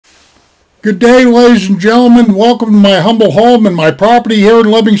Good day, ladies and gentlemen. Welcome to my humble home and my property here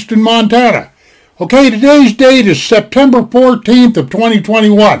in Livingston, Montana. Okay, today's date is September 14th of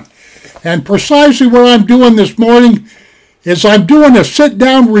 2021. And precisely what I'm doing this morning is I'm doing a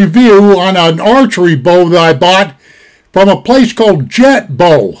sit-down review on an archery bow that I bought from a place called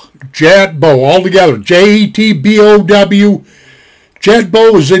Jetbow. Jetbow, altogether, Jetbow.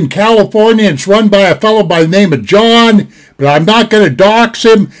 Jetbow is in California. It's run by a fellow by the name of John, but I'm not going to dox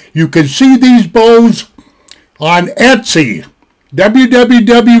him. You can see these bows on Etsy,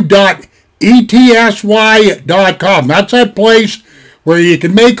 www.etsy.com. That's that place where you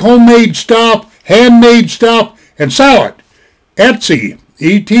can make homemade stuff, handmade stuff, and sell it. Etsy,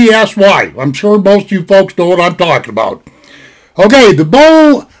 E-T-S-Y. I'm sure most of you folks know what I'm talking about. Okay, the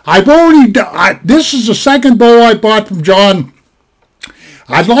bow, this is the second bow I bought from John.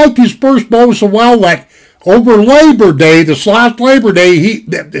 I liked his first bow so well that over Labor Day, this last Labor Day,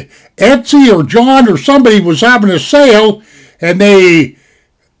 Etsy or John or somebody was having a sale and they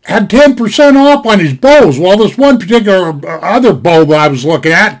had 10% off on his bows. Well, this one particular other bow that I was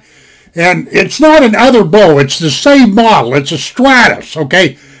looking at, and it's not an other bow, it's the same model. It's a Stratus,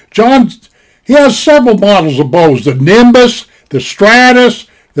 okay? He has several models of bows, the Nimbus, the Stratus,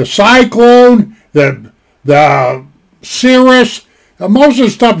 the Cyclone, the Cirrus. Most of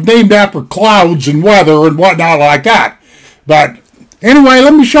the stuff named after clouds and weather and whatnot like that. But anyway,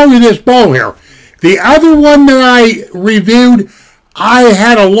 let me show you this bow here. The other one that I reviewed, I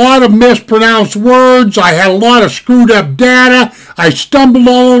had a lot of mispronounced words. I had a lot of screwed up data. I stumbled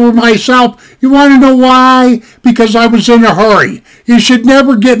all over myself. You want to know why? Because I was in a hurry. You should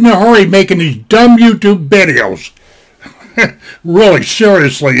never get in a hurry making these dumb YouTube videos. Really,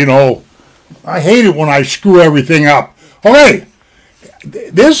 seriously, you know. I hate it when I screw everything up. Okay.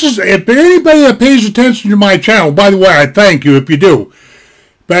 This is, if anybody that pays attention to my channel, by the way, I thank you if you do.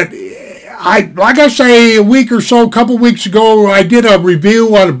 But like I say, a couple weeks ago, I did a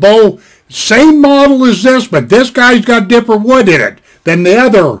review on a bow, same model as this, but this guy's got different wood in it than the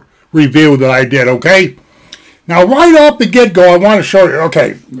other review that I did, okay? Now, right off the get-go, I want to show you,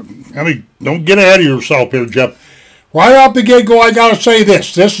 okay, don't get ahead of yourself here, Jeff. Right off the get-go, I got to say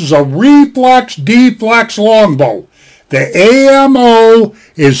this. This is a reflex, deflex longbow. The AMO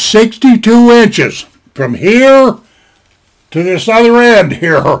is 62 inches from here to this other end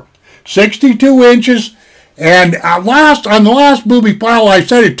here. 62 inches. And on the last movie file, I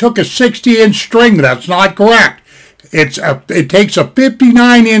said it took a 60-inch string. That's not correct. It takes a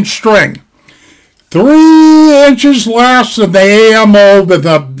 59-inch string. 3 inches less than the AMO,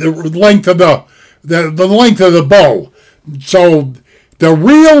 the length of the length of the bow. So the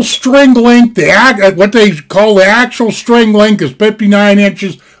real string length, what they call the actual string length, is 59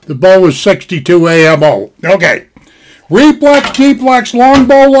 inches. The bow is 62 AMO. Okay. Reflex, deflex,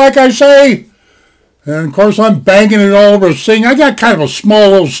 longbow, like I say. And, of course, I'm banging it all over the thing. I got kind of a small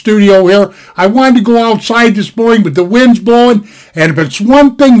little studio here. I wanted to go outside this morning, but the wind's blowing. And if it's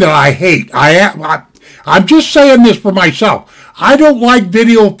one thing that I hate, I'm just saying this for myself. I don't like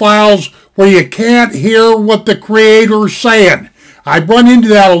video files where you can't hear what the creator's saying. I run into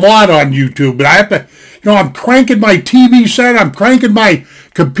that a lot on YouTube, but I have to, I'm cranking my TV set, I'm cranking my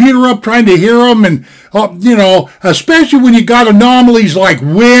computer up trying to hear them, and, especially when you got anomalies like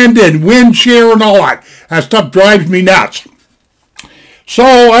wind and wind shear and all that. That stuff drives me nuts.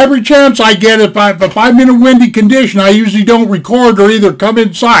 So every chance I get, if I'm in a windy condition, I usually don't record or either come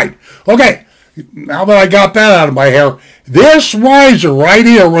inside. Okay, now that I got that out of my hair, this riser right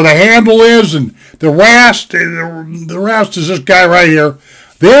here where the handle is and the rest is this guy right here.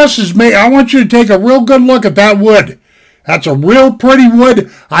 This is me. I want you to take a real good look at that wood. That's a real pretty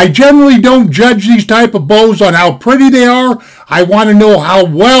wood. I generally don't judge these type of bows on how pretty they are. I want to know how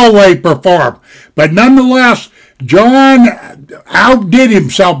well they perform. But nonetheless, John outdid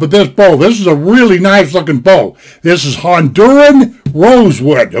himself with this bow. This is a really nice looking bow. This is Honduran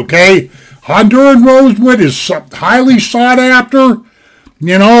rosewood, okay? Honduran rosewood is highly sought after.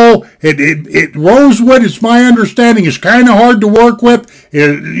 Rosewood, it's my understanding, is kind of hard to work with,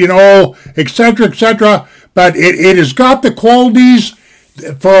 etc., etc. But it has got the qualities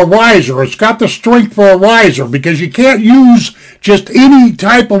for a riser. It's got the strength for a riser because you can't use just any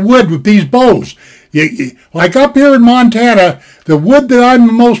type of wood with these bows. Like up here in Montana, the wood that I'm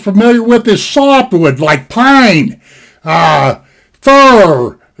the most familiar with is softwood, like pine, fir,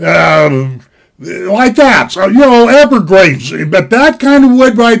 like that, so, evergreens. But that kind of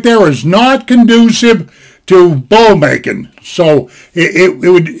wood right there is not conducive to bow making. So it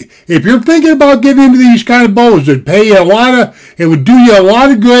would, if you're thinking about getting into these kind of bows, it would do you a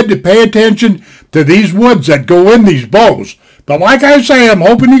lot of good to pay attention to these woods that go in these bows. But like I say, I'm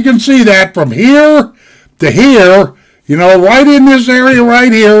hoping you can see that from here to here, you know, right in this area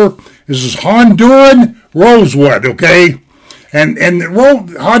right here. This is Honduran rosewood, okay? And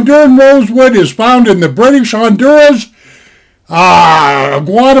Honduran rosewood is found in the British Honduras,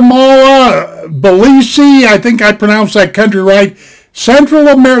 Guatemala, Belize, I think I pronounced that country right. Central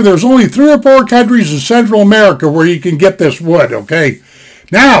America, there's only 3 or 4 countries in Central America where you can get this wood, okay?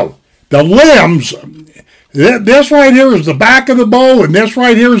 Now, the limbs, this right here is the back of the bow, and this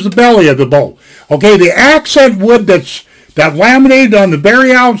right here is the belly of the bow. Okay, the accent wood that laminated on the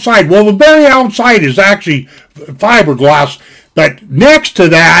very outside, well, the very outside is actually fiberglass, but next to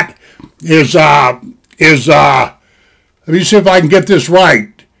that is let me see if I can get this right,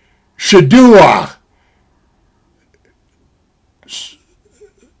 Sedua.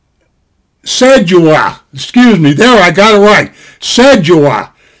 Excuse me, there, I got it right. Sedua.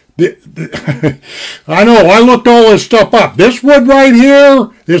 I know, I looked all this stuff up. This wood right here,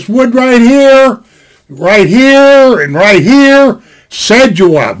 this wood right here, right here, and right here,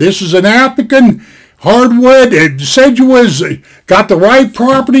 Sedua. This is an African hardwood. Sedua's got the right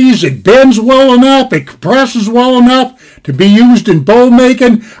properties. It bends well enough. It compresses well enough to be used in bow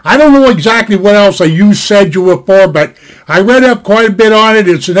making. I don't know exactly what else I use Sedua for, but I read up quite a bit on it.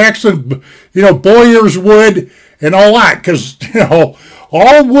 It's an excellent, you know, Boyer's wood and all that, because, you know,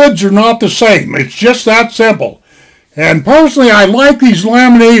 all woods are not the same. It's just that simple. And personally, I like these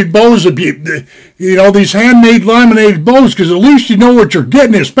laminated bows, you know, these handmade laminated bows, because at least you know what you're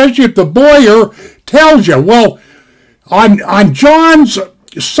getting, especially if the Boyer tells you. Well, on John's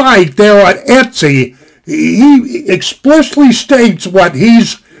site there on Etsy, he explicitly states what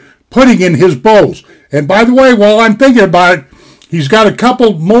he's putting in his bows. And by the way, while I'm thinking about it, he's got a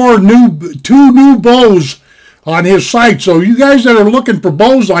couple more two new bows on his site. So you guys that are looking for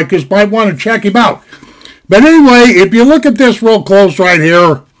bows like this might want to check him out. But anyway, if you look at this real close right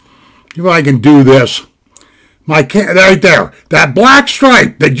here, if I can do this, right there, that black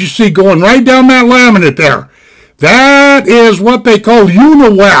stripe that you see going right down that laminate there, that is what they call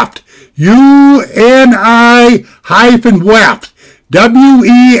uni-weft. U-N-I-weft.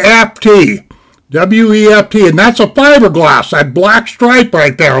 W-E-F-T. W-E-F-T. And that's a fiberglass, that black stripe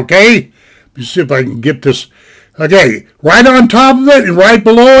right there, okay? Let me see if I can get this. Okay, right on top of it and right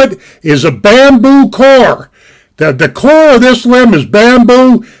below it is a bamboo core. The core of this limb is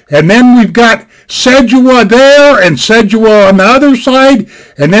bamboo, and then we've got sedua there and sedua on the other side,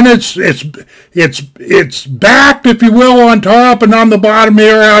 and then it's backed, if you will, on top and on the bottom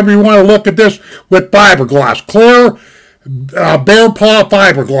here, however you want to look at this, with fiberglass, clear bear paw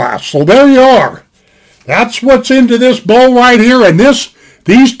fiberglass. So there you are. That's what's into this bow right here, and these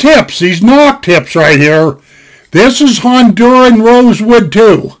tips, these knock tips right here. This is Honduran rosewood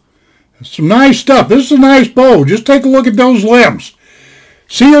too. Some nice stuff. This is a nice bow. Just take a look at those limbs.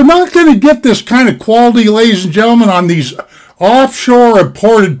 See, you're not going to get this kind of quality, ladies and gentlemen, on these offshore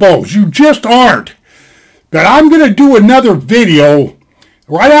imported bows. You just aren't. But I'm going to do another video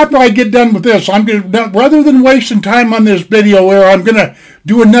right after I get done with this. I'm going to, rather than wasting time on this video here, I'm going to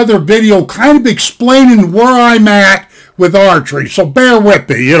do another video kind of explaining where I'm at with archery. So bear with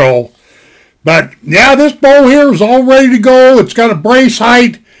me, you know. But yeah, this bow here is all ready to go. It's got a brace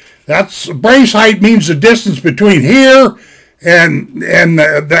height. Brace height means the distance between here and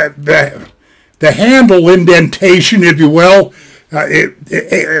the handle indentation, if you will.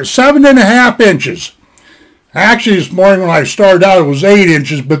 7.5 inches. Actually, this morning when I started out, it was 8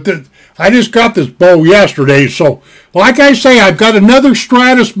 inches, but I just got this bow yesterday. So, like I say, I've got another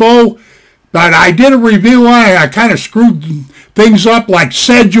Stratus bow, but I did a review on it. I kind of screwed things up like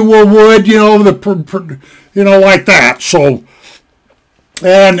sedua wood, you know, like that. So,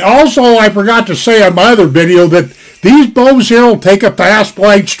 and also I forgot to say on my other video that these bows here will take a fast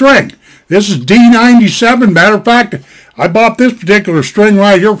flight string. This is D97. Matter of fact, I bought this particular string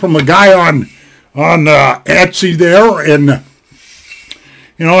right here from a guy on Etsy there, and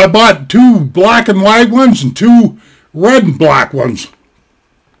you know, I bought 2 black and white ones and 2 red and black ones.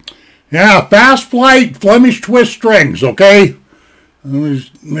 Yeah, fast flight Flemish twist strings, okay? Let me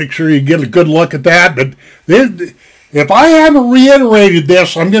make sure you get a good look at that. But if I haven't reiterated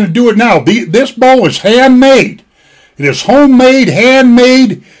this, I'm going to do it now. This bow is handmade. It is homemade,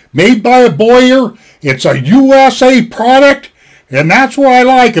 handmade, made by a Boyer. It's a USA product, and that's what I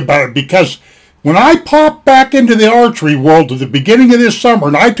like about it, because when I popped back into the archery world at the beginning of this summer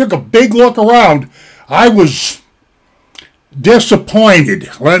and I took a big look around, I was disappointed.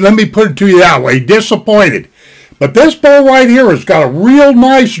 Let me put it to you that way, disappointed. But this bow right here has got a real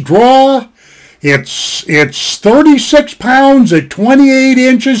nice draw. It's 36 pounds at 28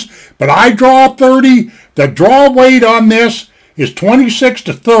 inches, but I draw 30. The draw weight on this is 26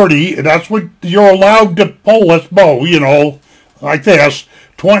 to 30, and that's what you're allowed to pull this bow, you know, like this.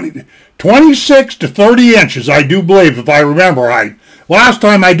 26 to 30 inches, I do believe, if I remember right. Last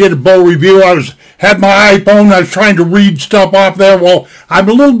time I did a bow review, had my iPhone, I was trying to read stuff off there. Well, I'm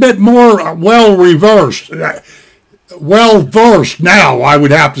a little bit more well-versed now, I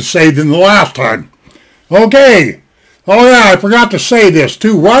would have to say, than the last time. Okay. Oh, yeah, I forgot to say this,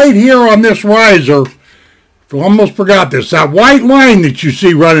 too. Right here on this riser, almost forgot this, that white line that you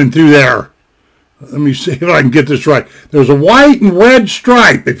see running through there. Let me see if I can get this right. There's a white and red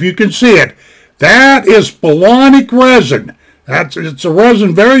stripe, if you can see it. That is polonic resin. It's a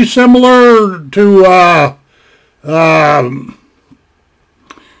resin very similar to,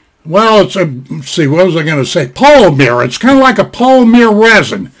 well, let's see, what was I going to say? Polymer. It's kind of like a polymer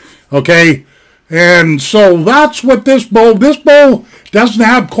resin, okay? And so that's what this bow doesn't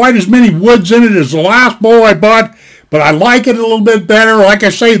have quite as many woods in it as the last bow I bought, but I like it a little bit better. Like I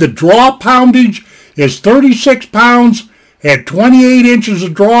say, the draw poundage is 36 pounds at 28 inches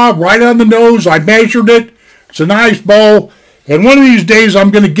of draw right on the nose. I measured it. It's a nice bow. And one of these days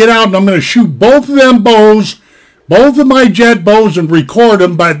I'm going to get out and I'm going to shoot both of them bows, both of my jet bows, and record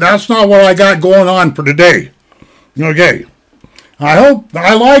them, but that's not what I got going on for today. Okay.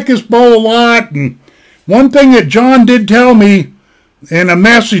 I like this bow a lot, and one thing that John did tell me in a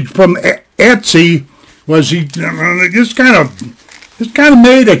message from Etsy was he just kind of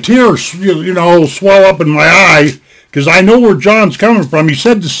made a tear, you know, swell up in my eye, because I know where John's coming from. He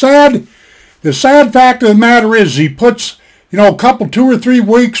said the sad fact of the matter is he puts, you know, a couple, 2 or 3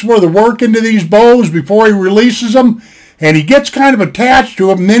 weeks worth of work into these bows before he releases them, and he gets kind of attached to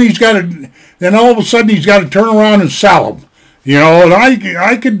them, and then all of a sudden he's got to turn around and sell them. You know, and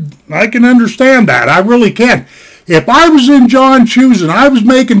I can understand that. I really can. If I was in John's shoes and I was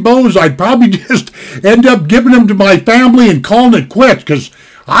making bows, I'd probably just end up giving them to my family and calling it quits, because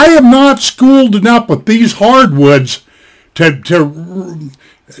I am not schooled enough with these hardwoods I'm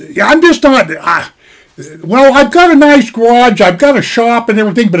just not. Well, I've got a nice garage, I've got a shop and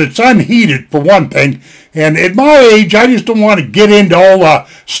everything, but it's unheated for one thing. And at my age, I just don't want to get into all the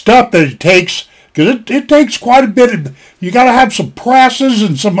stuff that it takes, because it takes quite a bit. You got to have some presses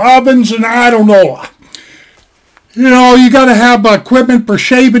and some ovens, and I don't know. You know, you got to have equipment for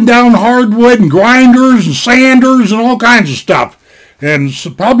shaving down hardwood and grinders and sanders and all kinds of stuff. And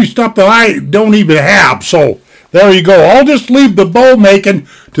probably stuff that I don't even have. So there you go. I'll just leave the bow making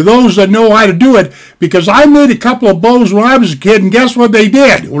to those that know how to do it, because I made a couple of bows when I was a kid, and guess what they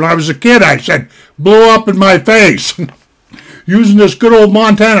did? When I was a kid, I said, blew up in my face. Using this good old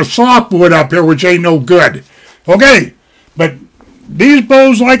Montana softwood up here, which ain't no good. Okay, but these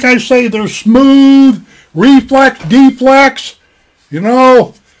bows, like I say, they're smooth, reflex, deflex, you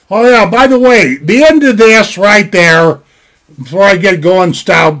know. Oh yeah, by the way, the end of this right there, before I get going,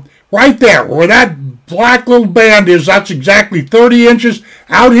 Staub, right there, where that black little band is, that's exactly 30 inches.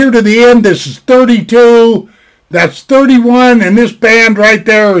 Out here to the end, this is 32, that's 31, and this band right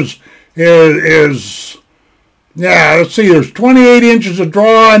there is yeah, let's see, there's 28 inches of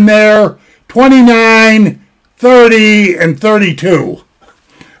draw in there, 29, 30, and 32.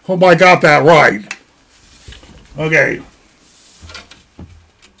 Hope I got that right. Okay.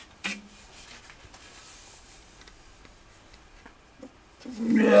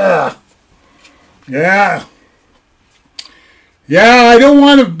 Yeah. Yeah. Yeah, I don't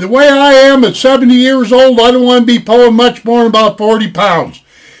want to, the way I am at 70 years old, I don't want to be pulling much more than about 40 pounds.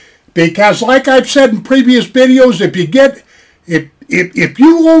 Because like I've said in previous videos, if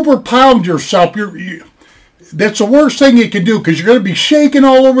you overpound yourself, that's the worst thing you can do, because you're going to be shaking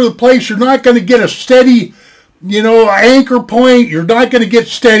all over the place. You're not going to get a steady, you know, anchor point. You're not going to get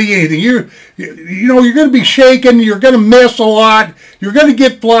steady anything. You're going to be shaking. You're going to miss a lot. You're going to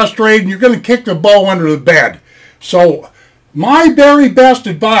get frustrated, and you're going to kick the bow under the bed. So my very best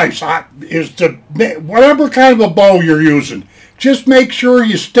advice is to, whatever kind of a bow you're using, just make sure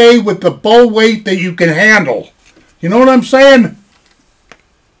you stay with the bow weight that you can handle. You know what I'm saying?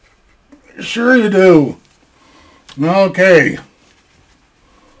 Sure you do. Okay.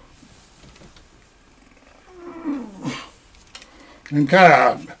 I'm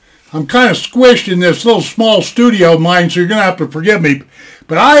kind of squished in this little small studio of mine, so you're going to have to forgive me.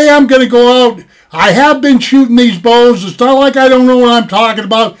 But I am going to go out. I have been shooting these bows. It's not like I don't know what I'm talking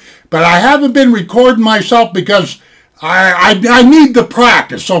about, but I haven't been recording myself because I need the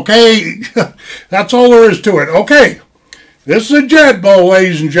practice, okay? That's all there is to it. Okay, this is a Jetbow,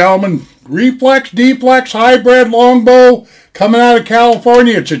 ladies and gentlemen. Reflex, deflex, hybrid, longbow, coming out of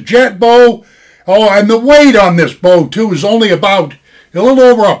California. It's a Jetbow. Oh, and the weight on this bow, too, is only about a little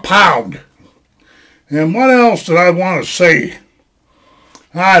over a pound. And what else did I want to say?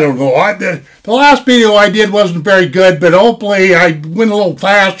 I don't know. The last video I did wasn't very good, but hopefully I went a little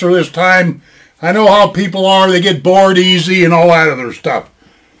faster this time. I know how people are. They get bored easy and all that other stuff.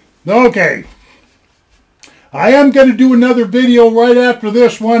 Okay. I am going to do another video right after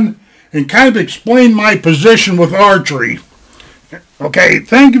this one and kind of explain my position with archery. Okay,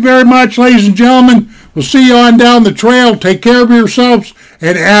 thank you very much, ladies and gentlemen. We'll see you on down the trail. Take care of yourselves,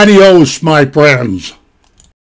 and adios, my friends.